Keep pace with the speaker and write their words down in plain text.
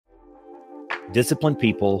disciplined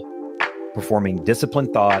people performing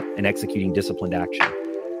disciplined thought and executing disciplined action.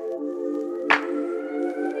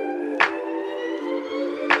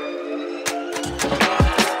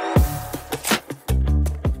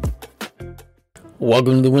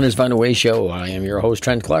 Welcome to the Winners Find a Way show. I am your host,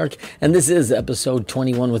 Trent Clark, and this is episode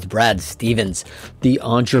 21 with Brad Stevens, the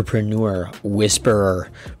entrepreneur whisperer.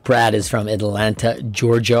 Brad is from Atlanta,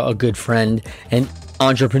 Georgia, a good friend and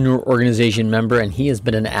entrepreneur organization member, and he has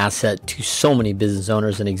been an asset to so many business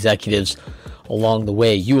owners and executives along the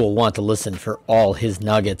way. You will want to listen for all his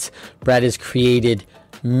nuggets. Brad has created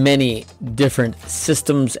many different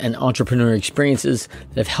systems and entrepreneurial experiences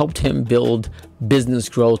that have helped him build business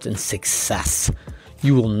growth and success.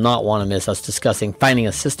 You will not want to miss us discussing finding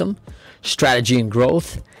a system, strategy and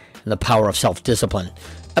growth, and the power of self-discipline.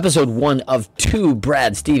 Episode 1 of 2,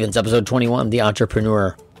 Brad Stevens. Episode 21, The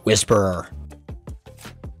Entrepreneur Whisperer.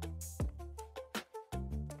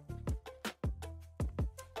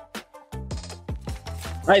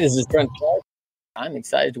 Hi, this is Trent Clark. I'm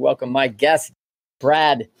excited to welcome my guest,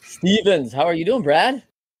 Brad Stevens. How are you doing, Brad?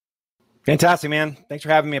 Fantastic, man. Thanks for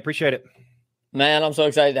having me. I appreciate it. Man, I'm so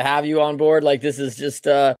excited to have you on board. Like, this is just,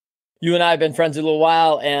 you and I have been friends a little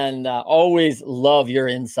while and always love your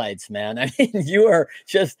insights, man. I mean, you're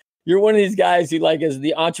one of these guys who is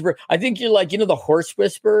the entrepreneur. I think you're like, the horse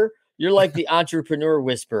whisperer. You're like the entrepreneur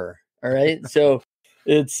whisperer. All right. So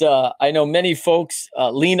it's, I know many folks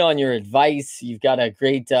lean on your advice. You've got a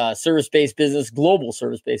great service-based business, global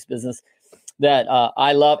service-based business that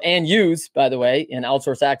I love and use, by the way, in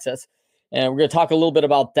Outsource Access. And we're going to talk a little bit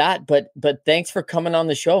about that, but thanks for coming on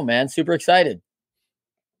the show, man. Super excited.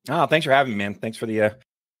 Oh, thanks for having me, man. Thanks for the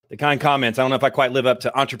kind comments. I don't know if I quite live up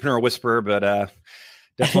to entrepreneur whisperer, but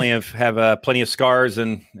definitely have plenty of scars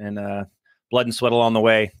and blood and sweat along the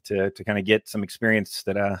way to kind of get some experience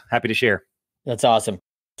that happy to share. That's awesome.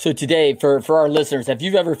 So today, for our listeners, if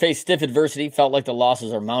you've ever faced stiff adversity, felt like the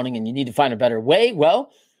losses are mounting and you need to find a better way,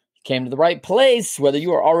 well, came to the right place. Whether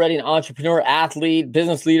you are already an entrepreneur, athlete,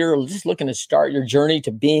 business leader, or just looking to start your journey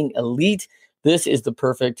to being elite, this is the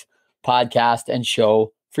perfect podcast and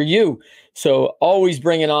show for you. So always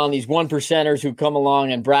bringing on these 1%ers who come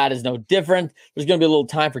along, and Brad is no different. There's going to be a little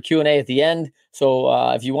time for Q&A at the end.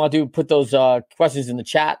 So if you want to put those questions in the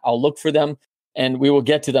chat, I'll look for them and we will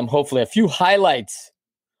get to them. Hopefully a few highlights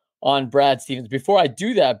on Brad Stevens. Before I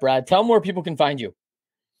do that, Brad, tell them where people can find you.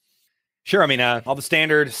 Sure. I mean, all the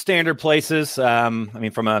standard places. I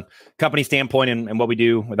mean, from a company standpoint and what we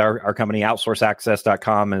do with our company,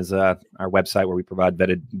 outsourceaccess.com is our website where we provide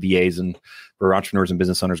vetted VAs and for entrepreneurs and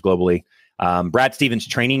business owners globally.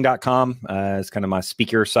 BradStevensTraining.com is kind of my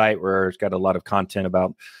speaker site where it's got a lot of content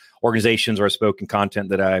about organizations or spoken content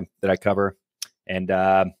that I cover. And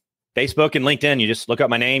Facebook and LinkedIn, you just look up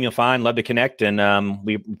my name, you'll find, love to connect. And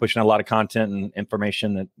we're pushing a lot of content and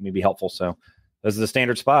information that may be helpful. So those are the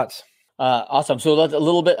standard spots. Awesome. So that's a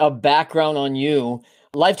little bit of background on you.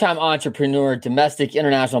 Lifetime entrepreneur, domestic,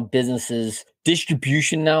 international businesses,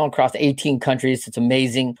 distribution now across 18 countries. It's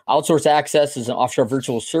amazing. Outsource Access is an offshore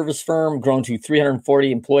virtual service firm grown to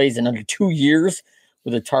 340 employees in under 2 years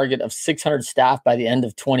with a target of 600 staff by the end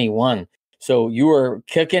of 21. So you are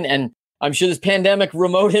kicking, and I'm sure this pandemic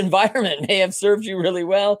remote environment may have served you really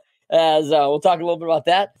well, as we'll talk a little bit about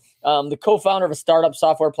that. The co-founder of a startup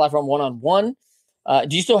software platform, 1On1.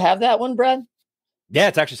 Do you still have that one, Brad? Yeah,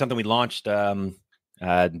 it's actually something we launched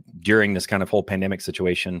during this kind of whole pandemic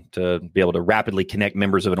situation to be able to rapidly connect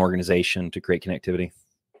members of an organization to create connectivity.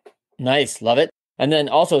 Nice. Love it. And then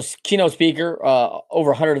also keynote speaker,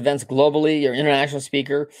 over 100 events globally. You're an international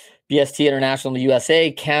speaker, BST International in the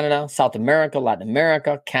USA, Canada, South America, Latin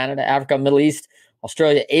America, Canada, Africa, Middle East,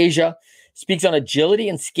 Australia, Asia. Speaks on agility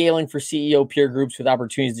and scaling for CEO peer groups with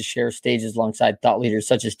opportunities to share stages alongside thought leaders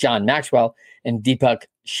such as John Maxwell and Deepak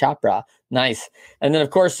Chopra. Nice. And then, of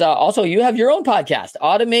course, also you have your own podcast,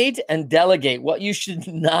 Automate and Delegate, what you should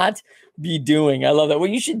not be doing. I love that.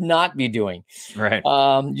 What you should not be doing. Right.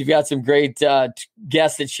 You've got some great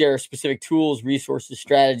guests that share specific tools, resources,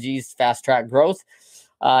 strategies, fast track growth.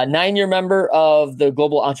 9-year member of the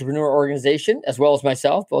Global Entrepreneur Organization, as well as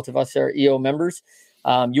myself. Both of us are EO members.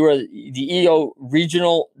 You are the EO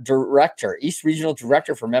Regional Director, East Regional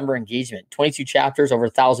Director for Member Engagement. 22 chapters, over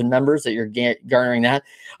 1,000 members that you're garnering that.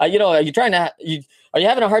 Are you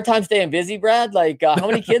having a hard time staying busy, Brad? How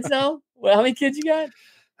many kids now? Well, how many kids you got?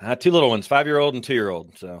 2 little ones, 5-year-old and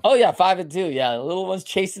 2-year-old. So. Oh yeah, 5 and 2. Yeah, the little ones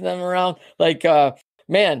chasing them around.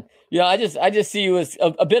 Man, I just see you as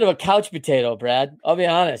a bit of a couch potato, Brad. I'll be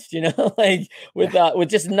honest. With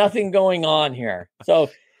just nothing going on here. So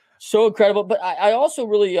incredible. But I also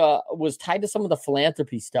really was tied to some of the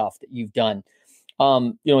philanthropy stuff that you've done.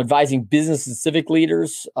 advising business and civic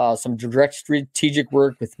leaders, some direct strategic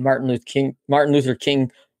work with Martin Luther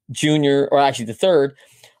King Jr., or actually the third,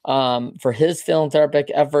 for his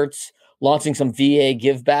philanthropic efforts, launching some VA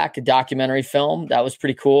Give Back, a documentary film that was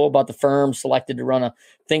pretty cool about the firm selected to run a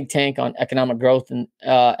think tank on economic growth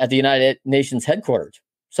at the United Nations headquarters.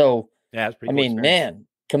 So, yeah, it's pretty I cool mean, experience. man,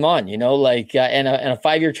 come on, and a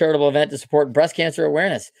 5-year charitable event to support breast cancer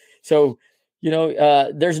awareness. So,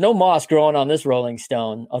 there's no moss growing on this Rolling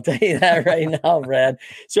Stone. I'll tell you that right now, Brad.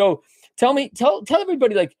 So tell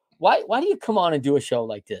everybody, like, why do you come on and do a show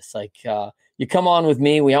like this? Like, you come on with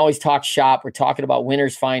me. We always talk shop. We're talking about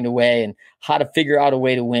winners find a way and how to figure out a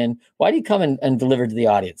way to win. Why do you come and deliver to the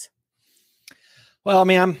audience? Well, I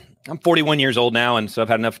mean, I'm 41 years old now, and so I've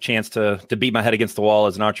had enough chance to beat my head against the wall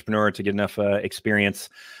as an entrepreneur, to get enough experience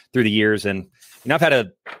through the years. And I've had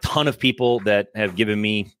a ton of people that have given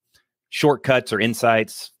me shortcuts or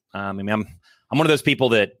insights. I mean, I'm one of those people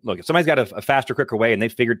that, look, if somebody's got a faster, quicker way and they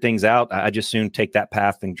figured things out, I just soon take that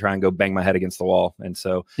path and try and go bang my head against the wall. And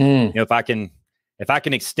so, if I can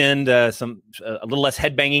extend a little less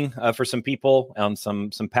head banging for some people on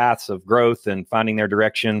some paths of growth and finding their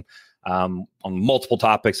direction on multiple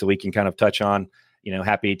topics that we can kind of touch on,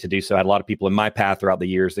 happy to do so. I had a lot of people in my path throughout the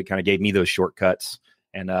years that kind of gave me those shortcuts,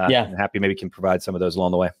 and I'm happy maybe can provide some of those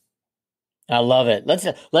along the way. I love it.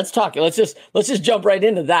 Let's talk. Let's just jump right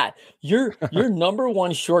into that. Your number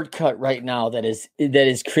one shortcut right now that is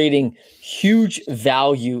creating huge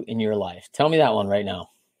value in your life. Tell me that one right now.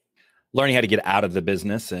 Learning how to get out of the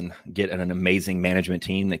business and get an amazing management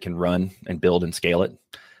team that can run and build and scale it.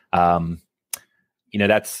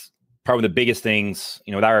 That's probably the biggest things,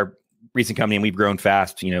 with our recent company, and we've grown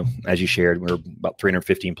fast, as you shared, we're about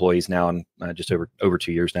 350 employees now, and just over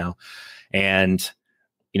 2 years now. And,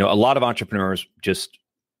 a lot of entrepreneurs just,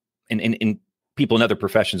 and people in other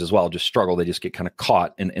professions as well, just struggle. They just get kind of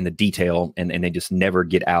caught in the detail, and they just never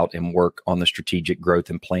get out and work on the strategic growth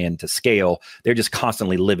and plan to scale. They're just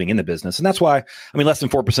constantly living in the business. And that's why, less than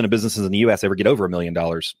 4% of businesses in the US ever get over $1 million,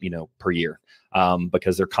 per year,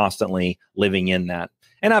 because they're constantly living in that.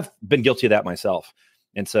 And I've been guilty of that myself.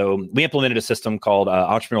 And so we implemented a system called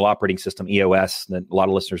Entrepreneurial Operating System, EOS, that a lot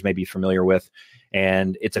of listeners may be familiar with.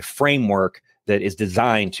 And it's a framework that is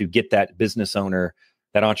designed to get that business owner,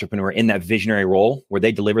 that entrepreneur, in that visionary role where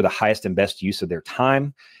they deliver the highest and best use of their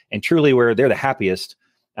time, and truly where they're the happiest,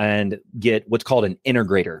 and get what's called an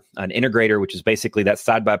integrator. An integrator, which is basically that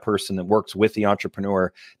side-by person that works with the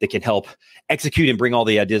entrepreneur that can help execute and bring all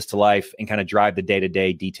the ideas to life and kind of drive the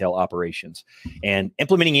day-to-day detail operations. And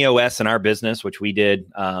implementing EOS in our business, which we did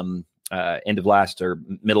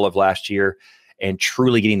middle of last year, and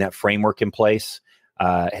truly getting that framework in place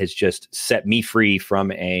has just set me free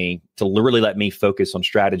to really let me focus on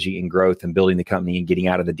strategy and growth and building the company and getting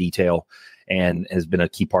out of the detail, and has been a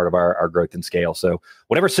key part of our growth and scale. So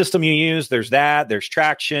whatever system you use, there's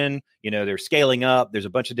traction, there's scaling up, there's a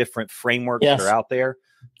bunch of different frameworks that are out there.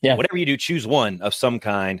 Yeah. Whatever you do, choose one of some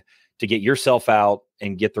kind to get yourself out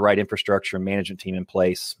and get the right infrastructure and management team in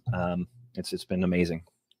place. It's been amazing.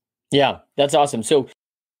 Yeah, that's awesome. So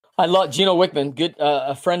I love Gino Wickman, good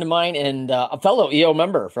a friend of mine and a fellow EO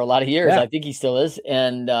member for a lot of years. Yeah. I think he still is.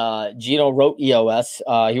 And Gino wrote EOS.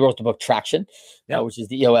 He wrote the book Traction, which is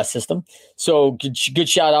the EOS system. So good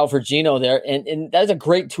shout out for Gino there. And that's a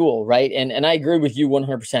great tool, right? And I agree with you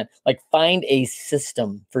 100%. Like, find a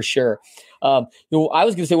system for sure. I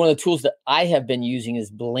was going to say one of the tools that I have been using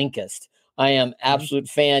is Blinkist. I am absolute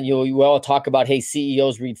fan. You all talk about, hey,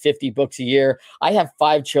 CEOs read 50 books a year. I have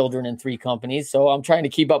 5 children and 3 companies, so I'm trying to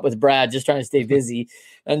keep up with Brad, just trying to stay busy.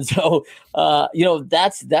 And so,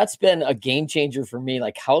 that's been a game changer for me.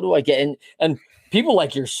 Like, how do I get and people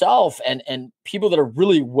like yourself and people that are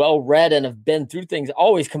really well read and have been through things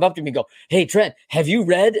always come up to me and go, hey, Trent, have you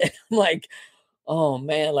read? And I'm like, oh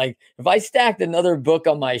man, like if I stacked another book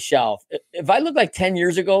on my shelf, if I look like 10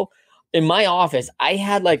 years ago, in my office, I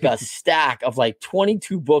had like a stack of like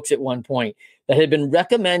 22 books at one point that had been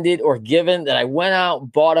recommended or given that I went out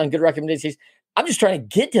and bought on good recommendations. I'm just trying to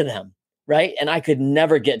get to them, right? And I could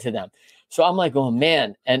never get to them. So I'm like, oh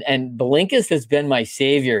man, and Blinkist has been my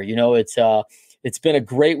savior. It's been a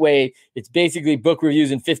great way. It's basically book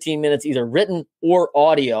reviews in 15 minutes, either written or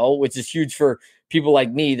audio, which is huge for people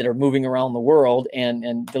like me that are moving around the world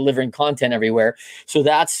and delivering content everywhere. So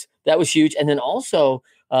that was huge. And then also,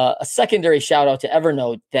 a secondary shout out to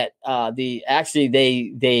Evernote that they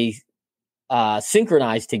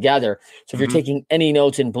synchronize together. So if you're taking any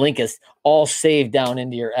notes in Blinkist, all saved down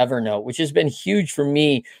into your Evernote, which has been huge for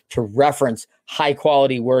me to reference high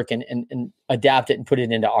quality work and adapt it and put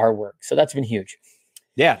it into our work. So that's been huge.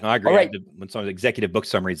 Yeah, no, I agree. All right. When some of the executive book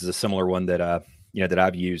summaries is a similar one that that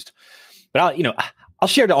I've used. But I'll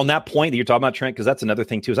share it on that point that you're talking about, Trent, because that's another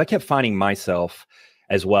thing too, is I kept finding myself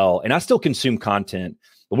as well. And I still consume content.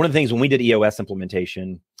 But one of the things when we did EOS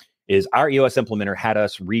implementation is our EOS implementer had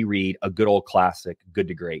us reread a good old classic, Good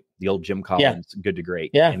to Great, the old Jim Collins, Good to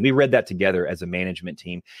Great. Yeah. And we read that together as a management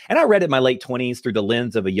team. And I read it in my late 20s through the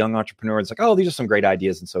lens of a young entrepreneur. It's like, oh, these are some great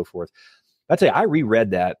ideas and so forth. I'd say I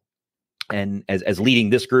reread that. And as leading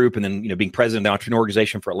this group and then, being president of the entrepreneur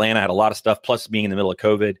organization for Atlanta, I had a lot of stuff, plus being in the middle of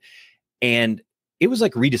COVID. And it was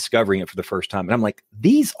like rediscovering it for the first time. And I'm like,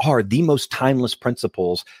 these are the most timeless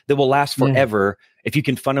principles that will last forever if you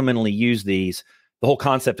can fundamentally use these. The whole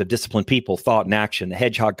concept of disciplined people, thought and action, the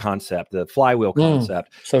hedgehog concept, the flywheel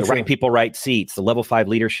concept, the right people, right seats, the level 5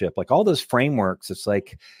 leadership, like all those frameworks. It's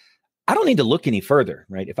like, I don't need to look any further,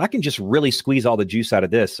 right? If I can just really squeeze all the juice out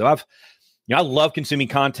of this. So I love consuming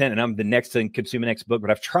content, and I'm the next to consume the next book,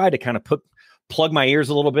 but I've tried to kind of plug my ears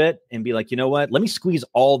a little bit and be like, you know what, let me squeeze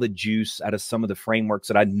all the juice out of some of the frameworks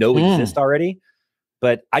that I know exist already.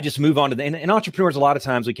 But I just move on to and entrepreneurs, a lot of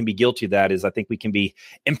times we can be guilty of that, is I think we can be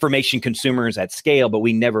information consumers at scale, but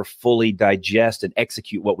we never fully digest and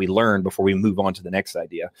execute what we learn before we move on to the next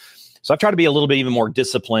idea. So I've tried to be a little bit even more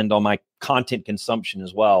disciplined on my content consumption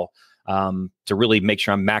as well, to really make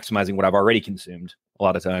sure I'm maximizing what I've already consumed a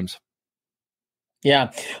lot of times.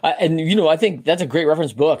 Yeah. And, I think that's a great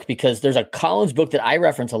reference book, because there's a Collins book that I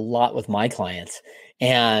reference a lot with my clients,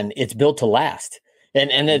 and it's Built to Last.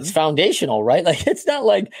 And it's foundational, right? Like, it's not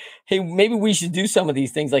like, hey, maybe we should do some of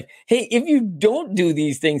these things. Like, hey, if you don't do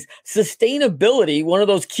these things, sustainability, one of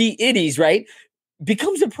those key iddies, right,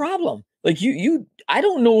 becomes a problem. Like I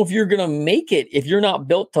don't know if you're going to make it if you're not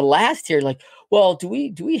built to last here. Like, well, do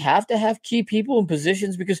we have to have key people in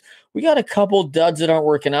positions, because we got a couple duds that aren't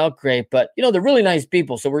working out great, but they're really nice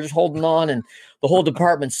people, so we're just holding on, and the whole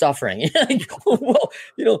department's suffering. Well,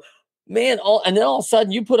 man, and then all of a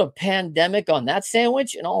sudden you put a pandemic on that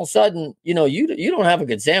sandwich, and all of a sudden, you don't have a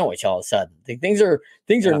good sandwich. All of a sudden, things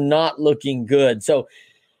are not looking good. So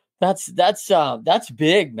that's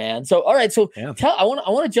big, man. So all right, so I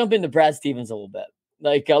want to jump into Brad Stevens a little bit.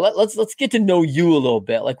 Like, let's get to know you a little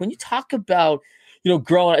bit. Like, when you talk about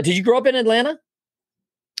growing, did you grow up in Atlanta?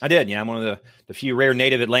 I did. Yeah, I'm one of the few rare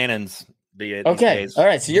native Atlantans. Okay. All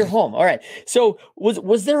right. So you're home. All right. So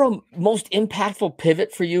was there a most impactful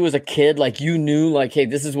pivot for you as a kid? Like, you knew, like, hey,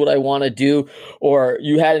 this is what I want to do, or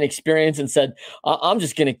you had an experience and said, I'm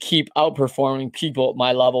just going to keep outperforming people at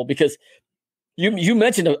my level? Because you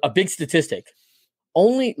mentioned a big statistic.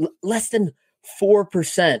 Only less than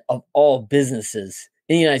 4% of all businesses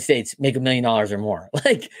in the United States make $1 million or more.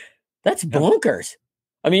 Like, that's bonkers.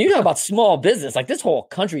 I mean, you talk about small business, like this whole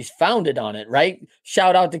country's founded on it, right?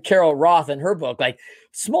 Shout out to Carol Roth and her book. Like,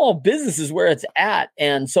 small business is where it's at.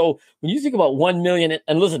 And so when you think about 1 million,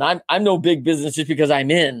 and listen, I'm no big business just because I'm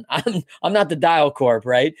not the Dial Corp,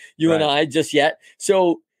 right? You and I just yet.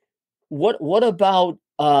 So what about,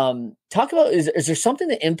 talk about, is there something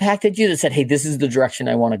that impacted you that said, hey, this is the direction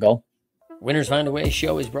I want to go? Winners Find a Way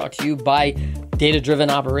show is brought to you by Data-Driven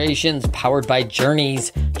Operations, powered by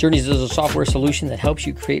Journeys. Journeys is a software solution that helps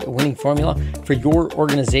you create a winning formula for your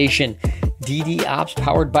organization. DD Ops,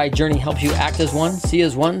 powered by Journey, helps you act as one, see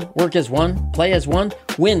as one, work as one, play as one,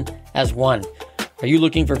 win as one. Are you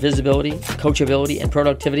looking for visibility, coachability, and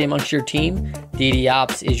productivity amongst your team? DD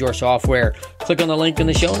Ops is your software. Click on the link in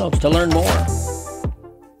the show notes to learn more.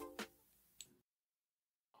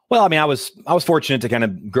 Well, I mean, I was fortunate to kind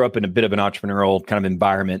of grow up in a bit of an entrepreneurial kind of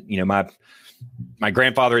environment. My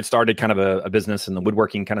grandfather had started kind of a business in the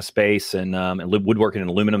woodworking kind of space, and woodworking and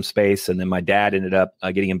aluminum space. And then my dad ended up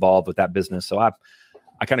getting involved with that business. So I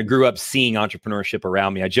kind of grew up seeing entrepreneurship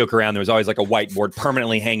around me. I joke around, there was always like a whiteboard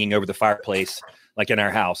permanently hanging over the fireplace, like in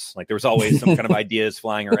our house. Like, there was always some kind of ideas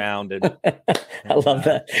flying around. And I love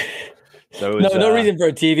that. So it was, no reason for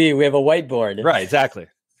a TV. We have a whiteboard. Right, exactly.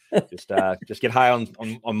 Just get high on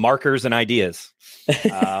markers and ideas.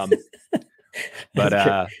 But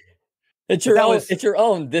it's your own. It's your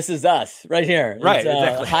own. This is us right here. Right, it's,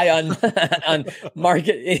 exactly. High on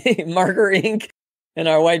marker ink and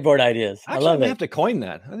our whiteboard ideas. Actually, I love it. I have to coin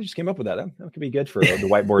that. I just came up with that. That could be good for the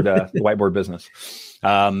whiteboard the whiteboard business.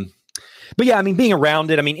 But yeah, I mean, being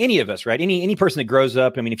around it, I mean, any of us, right? Any person that grows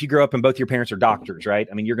up, I mean, if you grow up and both your parents are doctors, right?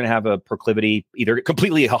 I mean, you're going to have a proclivity either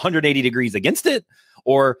completely 180 degrees against it,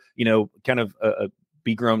 or, kind of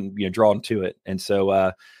be grown, drawn to it. And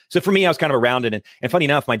so for me, I was kind of around it. And funny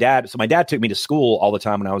enough, my dad took me to school all the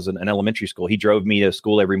time when I was in elementary school. He drove me to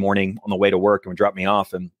school every morning on the way to work and would drop me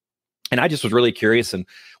off. And And I just was really curious, and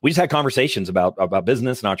we just had conversations about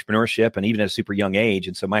business and entrepreneurship, and even at a super young age.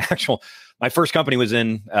 And so my first company was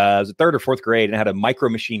in was third or fourth grade, and I had a micro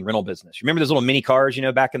machine rental business. You remember those little mini cars,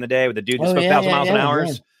 back in the day with the dude that spoke 1,000 miles an hour?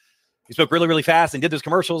 Yeah. He spoke really, really fast and did those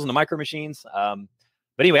commercials and the micro machines.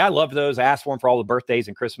 But anyway, I loved those. I asked for them for all the birthdays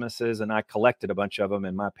and Christmases, and I collected a bunch of them.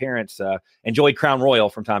 And my parents enjoyed Crown Royal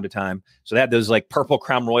from time to time. So they had those like purple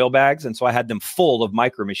Crown Royal bags. And so I had them full of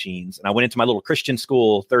micro machines. And I went into my little Christian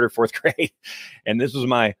school, third or fourth grade. And this was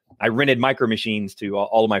I rented micro machines to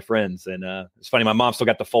all of my friends. And it's funny, my mom still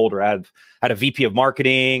got the folder. I had a VP of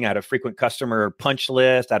marketing. I had a frequent customer punch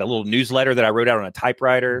list. I had a little newsletter that I wrote out on a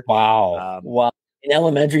typewriter. Wow. Wow. In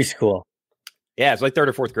elementary school. Yeah, it's like third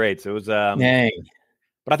or fourth grade. So it was, dang.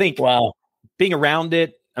 But I think being around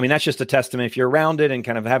it, I mean, that's just a testament. If you're around it and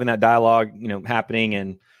kind of having that dialogue, happening.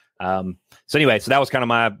 And so anyway, so that was kind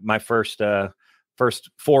of my first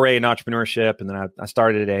foray in entrepreneurship. And then I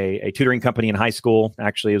started a tutoring company in high school.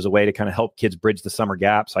 Actually, it was a way to kind of help kids bridge the summer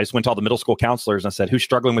gap. So I just went to all the middle school counselors and I said, who's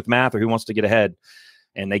struggling with math or who wants to get ahead?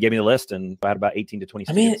 And they gave me the list, and I had about 18 to 20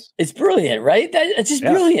 students. I mean, it's brilliant, right? It's just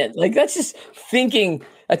brilliant. Like that's just thinking,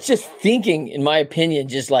 in my opinion,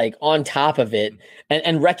 just like on top of it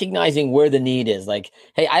and recognizing where the need is. Like,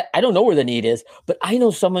 hey, I don't know where the need is, but I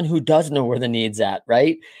know someone who does know where the need's at,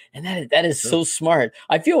 right? And that is so smart.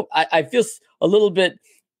 I feel a little bit,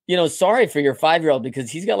 sorry for your 5-year-old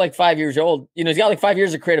because he's got like 5 years old. He's got like 5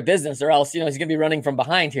 years to create a business, or else, he's gonna be running from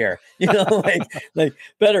behind here. like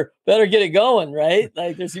better get it going, right?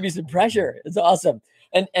 Like there's gonna be some pressure. It's awesome.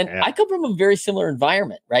 And I come from a very similar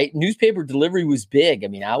environment, right? Newspaper delivery was big. I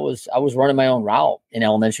mean, I was running my own route in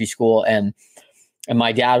elementary school, and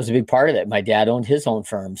my dad was a big part of it. My dad owned his own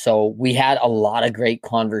firm, so we had a lot of great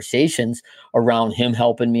conversations around him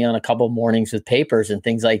helping me on a couple of mornings with papers and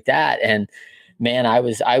things like that. And man, I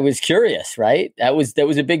was curious, right? That was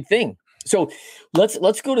a big thing. So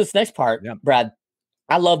let's go to this next part, Brad.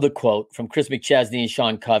 I love the quote from Chris McChesney and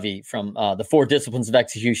Sean Covey from the 4 Disciplines of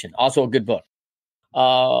Execution. Also a good book.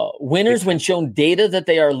 Winners, when shown data that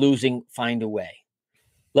they are losing, find a way.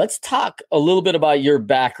 Let's talk a little bit about your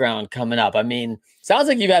background coming up. I mean, sounds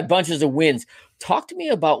like you've had bunches of wins. Talk to me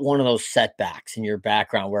about one of those setbacks in your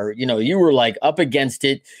background where, you were like up against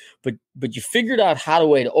it, but you figured out how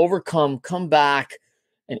to overcome, come back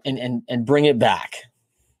and bring it back.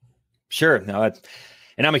 Sure. No,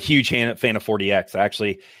 and I'm a huge fan of 40X.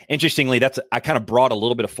 Actually, interestingly, I kind of brought a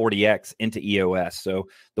little bit of 40X into EOS. So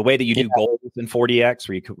the way that you do goals in 40X,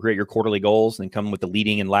 where you create your quarterly goals and come with the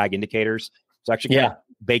leading and lag indicators. So actually kind of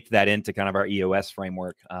baked that into kind of our EOS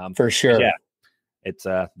framework. For sure. Yeah. It's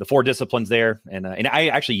the 4 disciplines there. And I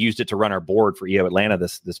actually used it to run our board for EO Atlanta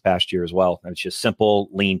this past year as well. And it's just simple,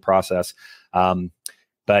 lean process.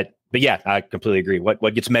 But yeah, I completely agree.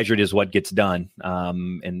 What gets measured is what gets done.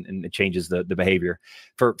 And it changes the behavior.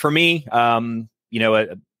 For me,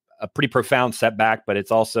 a pretty profound setback, but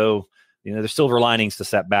it's also, there's silver linings to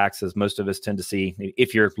setbacks, as most of us tend to see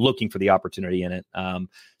if you're looking for the opportunity in it.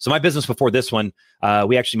 So my business before this one,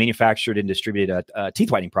 we actually manufactured and distributed teeth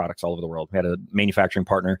whitening products all over the world. We had a manufacturing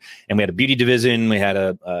partner, and we had a beauty division. We had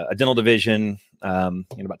a dental division,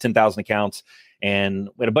 about 10,000 accounts, and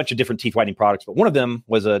we had a bunch of different teeth whitening products. But one of them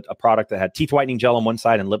was a product that had teeth whitening gel on one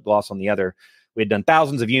side and lip gloss on the other. We had done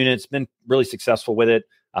thousands of units, been really successful with it.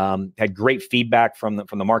 Had great feedback from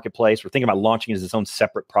the marketplace. We're thinking about launching it as its own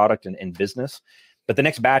separate product and business. But the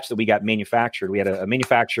next batch that we got manufactured, we had a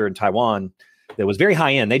manufacturer in Taiwan that was very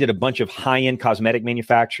high end. They did a bunch of high end cosmetic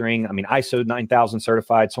manufacturing. I mean, ISO 9000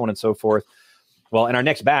 certified, so on and so forth. Well, in our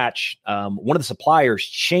next batch, one of the suppliers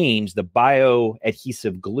changed the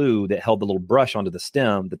bioadhesive glue that held the little brush onto the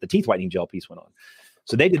stem that the teeth whitening gel piece went on.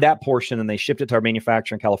 So they did that portion, and they shipped it to our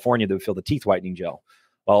manufacturer in California that would fill the teeth whitening gel.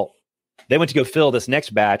 Well, they went to go fill this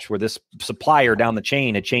next batch where this supplier down the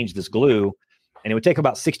chain had changed this glue, and it would take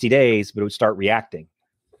about 60 days, but it would start reacting,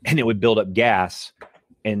 and it would build up gas,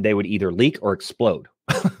 and they would either leak or explode.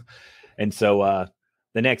 And so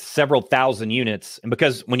the next several thousand units, and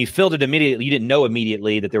because when you filled it immediately, you didn't know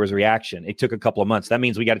immediately that there was a reaction. It took a couple of months. That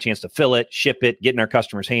means we got a chance to fill it, ship it, get in our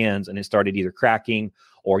customers' hands, and it started either cracking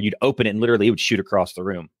or you'd open it and literally it would shoot across the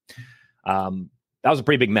room. That was a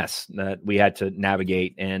pretty big mess that we had to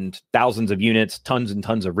navigate, and thousands of units, tons and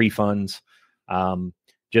tons of refunds,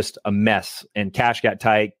 just a mess. And cash got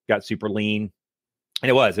tight, got super lean. And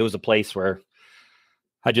it was a place where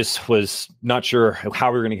I just was not sure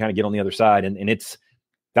how we were going to kind of get on the other side. And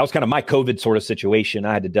that was kind of my COVID sort of situation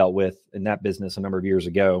I had to deal with in that business a number of years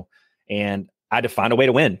ago. And I had to find a way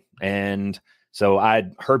to win. And so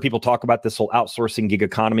I'd heard people talk about this whole outsourcing gig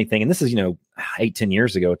economy thing. And this is, 8-10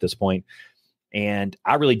 years ago at this point. And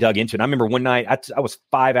I really dug into it. I remember one night I was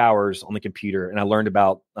 5 hours on the computer and I learned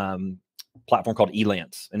about platform called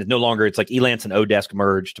Elance, and it's like Elance and Odesk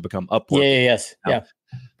merged to become Upwork. Yeah.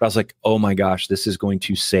 But I was like, oh my gosh, this is going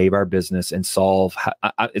to save our business and solve.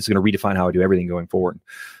 It's going to redefine how I do everything going forward.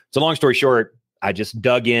 So long story short, I just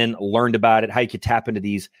dug in, learned about it, how you could tap into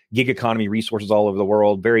these gig economy resources all over the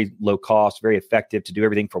world, very low cost, very effective to do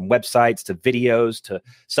everything from websites to videos to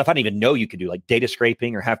stuff I didn't even know you could do, like data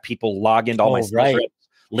scraping or have people log into all my sales reps,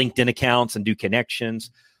 LinkedIn accounts and do connections.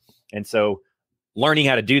 And so learning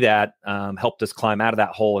how to do that helped us climb out of that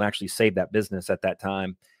hole and actually save that business at that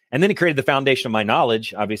time. And then it created the foundation of my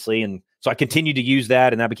knowledge, obviously. And so I continued to use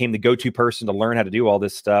that, and I became the go-to person to learn how to do all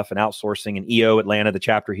this stuff and outsourcing. And EO Atlanta, the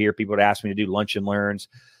chapter here, people would ask me to do lunch and learns.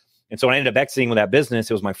 And so when I ended up exiting with that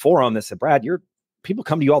business, it was my forum that said, Brad, people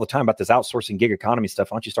come to you all the time about this outsourcing gig economy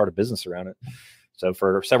stuff. Why don't you start a business around it? So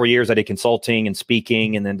for several years, I did consulting and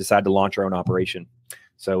speaking, and then decided to launch our own operation.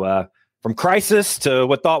 So from crisis to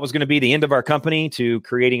what thought was going to be the end of our company to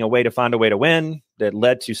creating a way to find a way to win that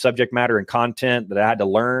led to subject matter and content that I had to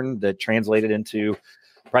learn that translated into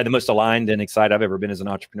probably the most aligned and excited I've ever been as an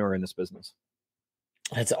entrepreneur in this business.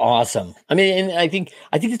 That's awesome. I mean, and I think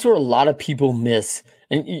that's where a lot of people miss.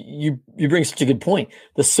 And you bring such a good point.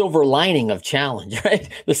 The silver lining of challenge, right?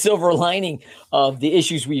 The silver lining of the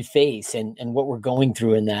issues we face and what we're going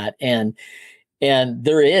through in that. And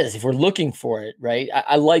there is, if we're looking for it, right?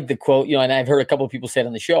 I like the quote, and I've heard a couple of people say it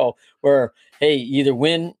on the show where, hey, you either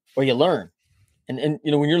win or you learn. And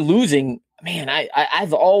when you're losing, man,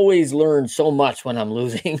 I've always learned so much when I'm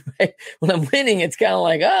losing, right? When I'm winning, it's kind of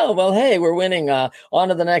like, oh, well, hey, we're winning, on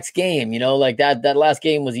to the next game, like that last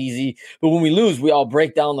game was easy. But when we lose, we all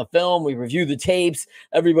break down the film, we review the tapes,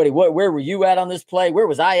 everybody, where were you at on this play? Where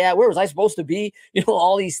was I at? Where was I supposed to be?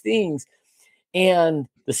 All these things. And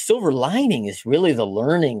the silver lining is really the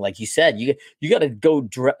learning. Like you said, you got to go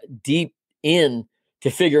deep in to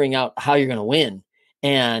figuring out how you're going to win.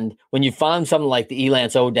 And when you find something like the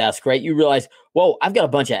Elance Odesk, right, you realize, whoa, I've got a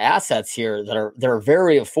bunch of assets here that are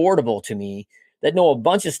very affordable to me that know a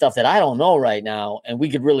bunch of stuff that I don't know right now, and we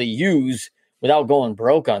could really use without going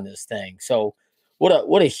broke on this thing. So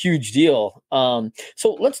what a huge deal.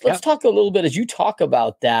 So let's talk a little bit as you talk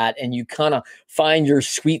about that and you kind of find your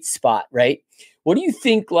sweet spot, right? What do you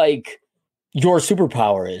think like your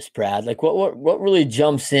superpower is, Brad? Like what really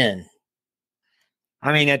jumps in?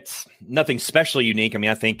 I mean, it's nothing special unique. I mean,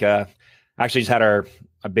 I think I actually just had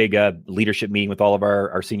a big leadership meeting with all of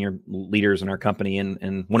our senior leaders in our company.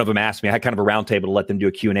 And one of them asked me, I had kind of a roundtable to let them do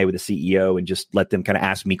a Q&A with the CEO and just let them kind of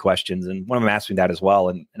ask me questions. And one of them asked me that as well.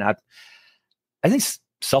 And I think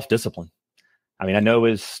self-discipline. I mean, I know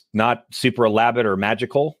it's not super elaborate or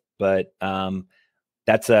magical, but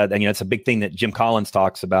that's a big thing that Jim Collins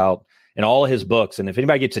talks about in all of his books. And if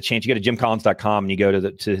anybody gets a chance, you go to jimcollins.com and you go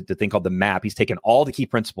to the thing called the map. He's taken all the key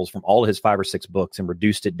principles from all of his 5 or 6 books and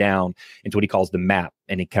reduced it down into what he calls the map.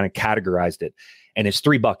 And he kind of categorized it. And it's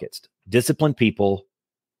 3 buckets: disciplined people,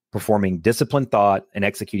 performing disciplined thought, and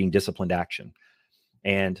executing disciplined action.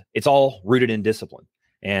 And it's all rooted in discipline.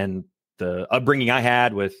 And the upbringing I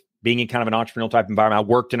had with being in kind of an entrepreneurial type environment, I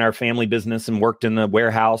worked in our family business and worked in the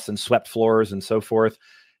warehouse and swept floors and so forth.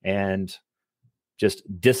 And just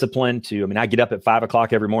discipline I get up at 5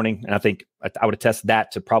 o'clock every morning. And I think I would attest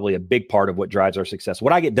that to probably a big part of what drives our success.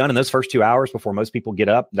 What I get done in those first 2 hours before most people get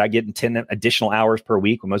up, that I get in 10 additional hours per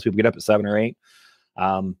week when most people get up at 7 or 8,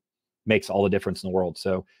 makes all the difference in the world.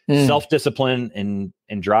 So self-discipline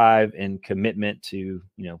and drive and commitment to,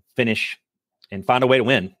 finish and find a way to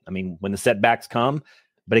win. I mean, when the setbacks come,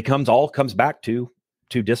 but it all comes back to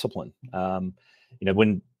discipline.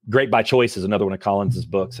 When Great by Choice is another one of Collins's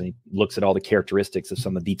books, and he looks at all the characteristics of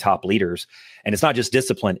some of the top leaders. And it's not just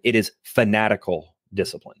discipline, it is fanatical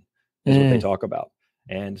discipline is what they talk about.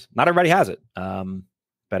 And not everybody has it.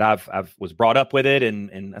 But I've was brought up with it,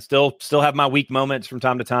 and I still have my weak moments from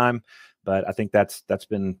time to time. But I think that's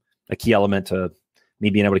been a key element to me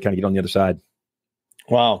being able to kind of get on the other side.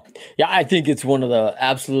 Wow. Yeah, I think it's one of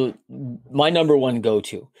the my number one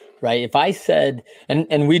go-to, right? If I said,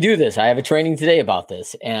 and we do this, I have a training today about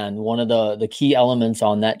this. And one of the key elements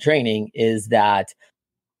on that training is that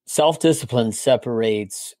self-discipline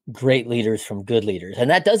separates great leaders from good leaders. And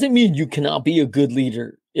that doesn't mean you cannot be a good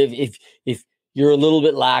leader if you're a little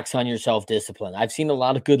bit lax on your self-discipline. I've seen a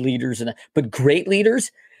lot of good leaders, but great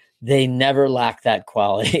leaders, they never lack that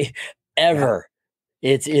quality ever. Yeah.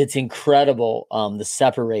 It's incredible, the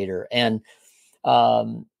separator. And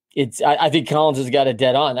I think Collins has got it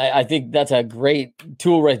dead on. I think that's a great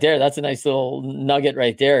tool right there. That's a nice little nugget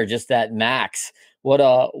right there. Just that max.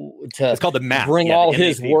 It's called the map. Bring all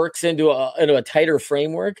his works into a tighter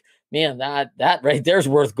framework. man, that right there's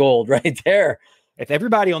worth gold right there. If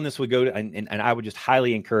everybody on this would go to, and I would just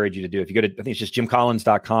highly encourage you to do it. If you go to, I think it's just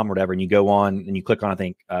jimcollins.com or whatever, and you go on and you click on, I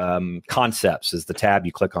think, concepts is the tab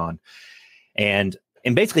you click on. And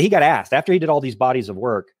basically he got asked after he did all these bodies of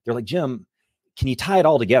work, they're like, Jim, can you tie it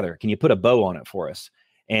all together? Can you put a bow on it for us?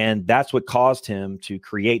 And that's what caused him to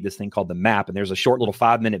create this thing called the map. And there's a short little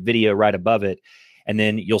 5-minute video right above it. And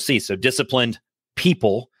then you'll see, so disciplined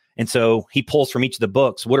people. And so he pulls from each of the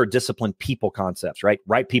books, what are disciplined people concepts, right?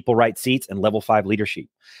 Right people, right seats, and level 5 leadership.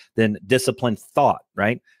 Then disciplined thought,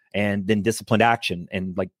 right? And then disciplined action.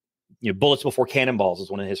 And like, bullets before cannonballs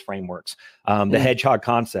is one of his frameworks. The hedgehog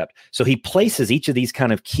concept. So he places each of these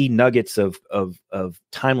kind of key nuggets of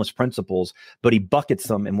timeless principles, but he buckets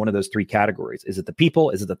them in one of those 3 categories. Is it the people?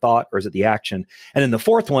 Is it the thought? Or is it the action? And then the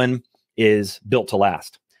 4th one is built to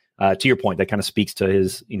last. To your point, that kind of speaks to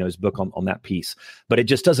his book on that piece, but it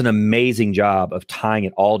just does an amazing job of tying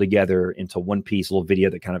it all together into one piece, a little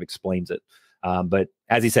video that kind of explains it. But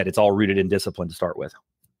as he said, it's all rooted in discipline to start with.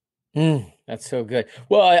 That's so good.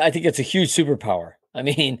 Well, I think it's a huge superpower. I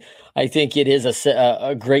mean, I think it is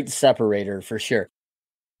a great separator for sure.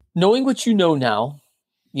 Knowing what you know now,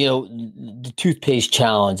 the toothpaste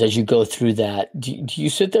challenge, as you go through that, do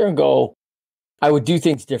you sit there and go, I would do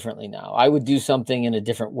things differently now. I would do something in a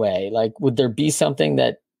different way. Like, would there be something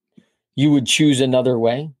that you would choose another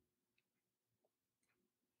way?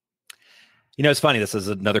 It's funny. This is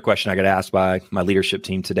another question I got asked by my leadership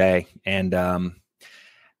team today. And, Trent,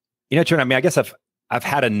 I mean, I guess I've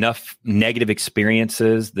had enough negative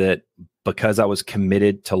experiences that because I was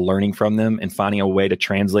committed to learning from them and finding a way to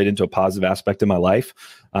translate into a positive aspect of my life,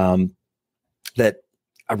 that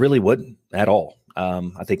I really wouldn't at all.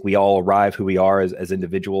 I think we all arrive who we are as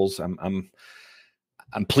individuals.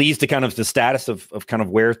 I'm pleased to kind of the status of kind of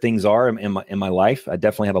where things are in my life. I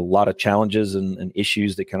definitely had a lot of challenges and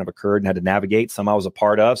issues that kind of occurred and had to navigate. Some I was a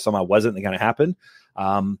part of, some I wasn't, that kind of happened.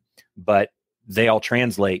 But they all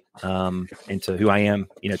translate into who I am,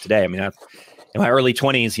 today. I mean, in my early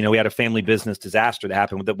 20s, we had a family business disaster that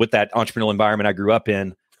happened with that entrepreneurial environment I grew up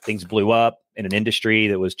in. Things blew up in an industry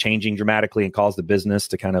that was changing dramatically and caused the business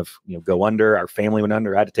to kind of go under. Our family went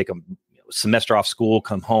under. I had to take a semester off school,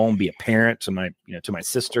 come home, be a parent to my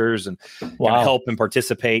sisters, and kind of help and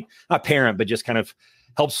participate. Not parent, but just kind of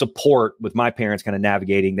help support with my parents kind of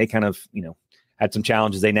navigating. They kind of had some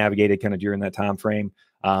challenges they navigated kind of during that time frame.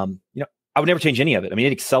 I would never change any of it. I mean,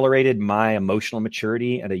 it accelerated my emotional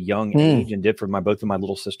maturity at a young age, and did for both of my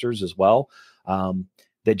little sisters as well.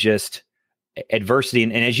 That just adversity.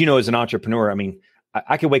 And as you know, as an entrepreneur, I mean,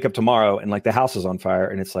 I could wake up tomorrow and like the house is on fire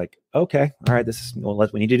and it's like, okay, all right,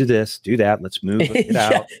 we need to do this, do that. Let's move it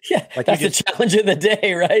out. Yeah. Like that's the challenge of the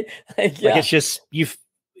day, right? Like it's just,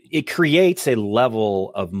 it creates a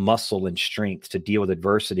level of muscle and strength to deal with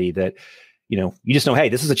adversity that, you just know, hey,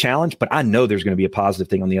 this is a challenge, but I know there's going to be a positive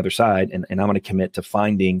thing on the other side. And I'm going to commit to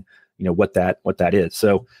finding, what that is.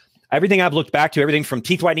 So everything I've looked back to, everything from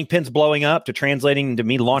teeth whitening pins blowing up to translating into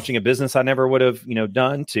me launching a business I never would have,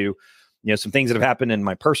 done, to, some things that have happened in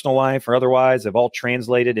my personal life or otherwise have all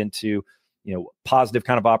translated into, positive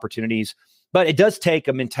kind of opportunities. But it does take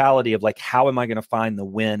a mentality of like, how am I going to find the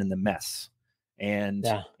win in the mess? And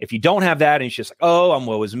if you don't have that, and it's just like, oh,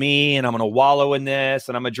 woe is me, and I'm going to wallow in this,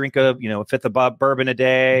 and I'm going to drink a 5th of bourbon a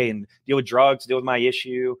day and deal with drugs, deal with my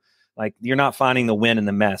issue. Like, you're not finding the win in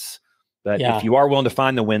the mess. But if you are willing to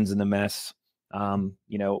find the wins in the mess,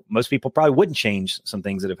 most people probably wouldn't change some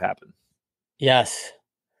things that have happened. Yes.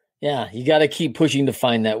 Yeah. You got to keep pushing to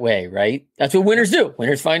find that way, right? That's what winners do.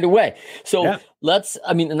 Winners find a way. So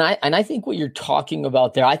I think what you're talking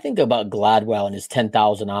about there, I think about Gladwell and his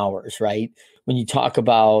 10,000 hours, right? When you talk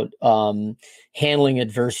about handling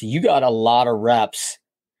adversity, you got a lot of reps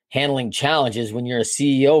handling challenges when you're a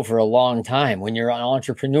CEO for a long time, when you're an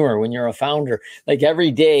entrepreneur, when you're a founder, like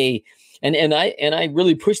every day. And I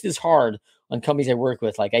really push this hard on companies I work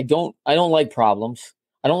with. Like, I don't like problems.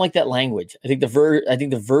 I don't like that language. I think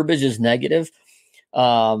the verbiage is negative.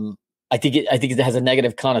 I think it has a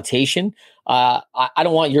negative connotation. I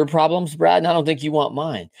don't want your problems, Brad, and I don't think you want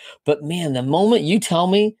mine. But man, the moment you tell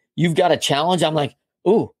me you've got a challenge, I'm like,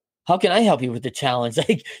 ooh, how can I help you with the challenge?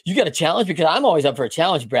 Like, you got a challenge? Because I'm always up for a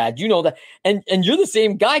challenge, Brad. You know that. And you're the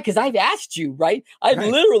same guy because I've asked you, right?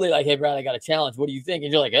 Literally like, hey, Brad, I got a challenge. What do you think?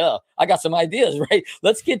 And you're like, oh, I got some ideas, right?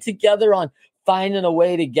 Let's get together on finding a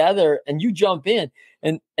way together. And you jump in.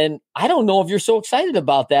 And I don't know if you're so excited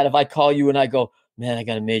about that if I call you and I go, man, I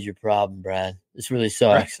got a major problem, Brad. This really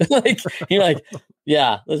sucks. Right. Like, you're like,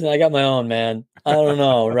 yeah, listen, I got my own, man. I don't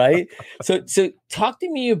know, right? So talk to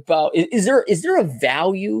me about, is there a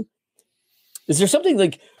value? Is there something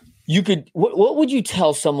like what would you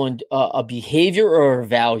tell someone, a behavior or a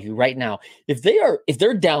value right now, if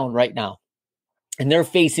they're down right now and they're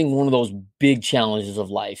facing one of those big challenges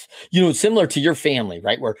of life, similar to your family,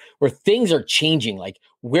 right? Where things are changing, like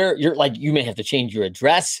where you're like, you may have to change your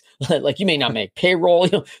address, like you may not make payroll.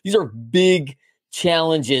 These are big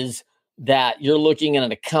challenges that you're looking at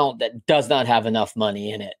an account that does not have enough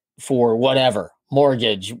money in it for whatever,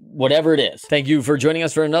 mortgage, whatever it is. Thank you for joining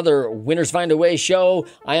us for another Winners Find a Way show.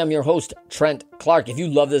 I am your host, Trent Clark. If you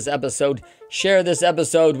love this episode, share this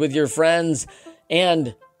episode with your friends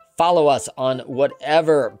and follow us on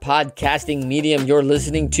whatever podcasting medium you're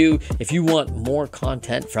listening to. If you want more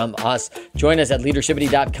content from us, join us at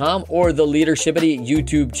leadershipity.com or the Leadershipity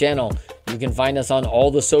YouTube channel. You can find us on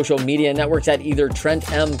all the social media networks at either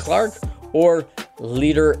Trent M. Clark or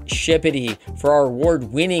Leadershipity. For our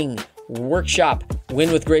award-winning workshop,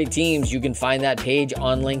 Win with Great Teams, you can find that page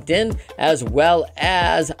on LinkedIn as well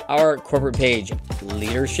as our corporate page,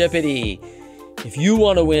 Leadershipity. If you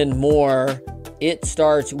want to win more, it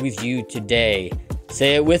starts with you today.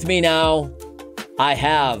 Say it with me now. I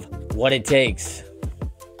have what it takes.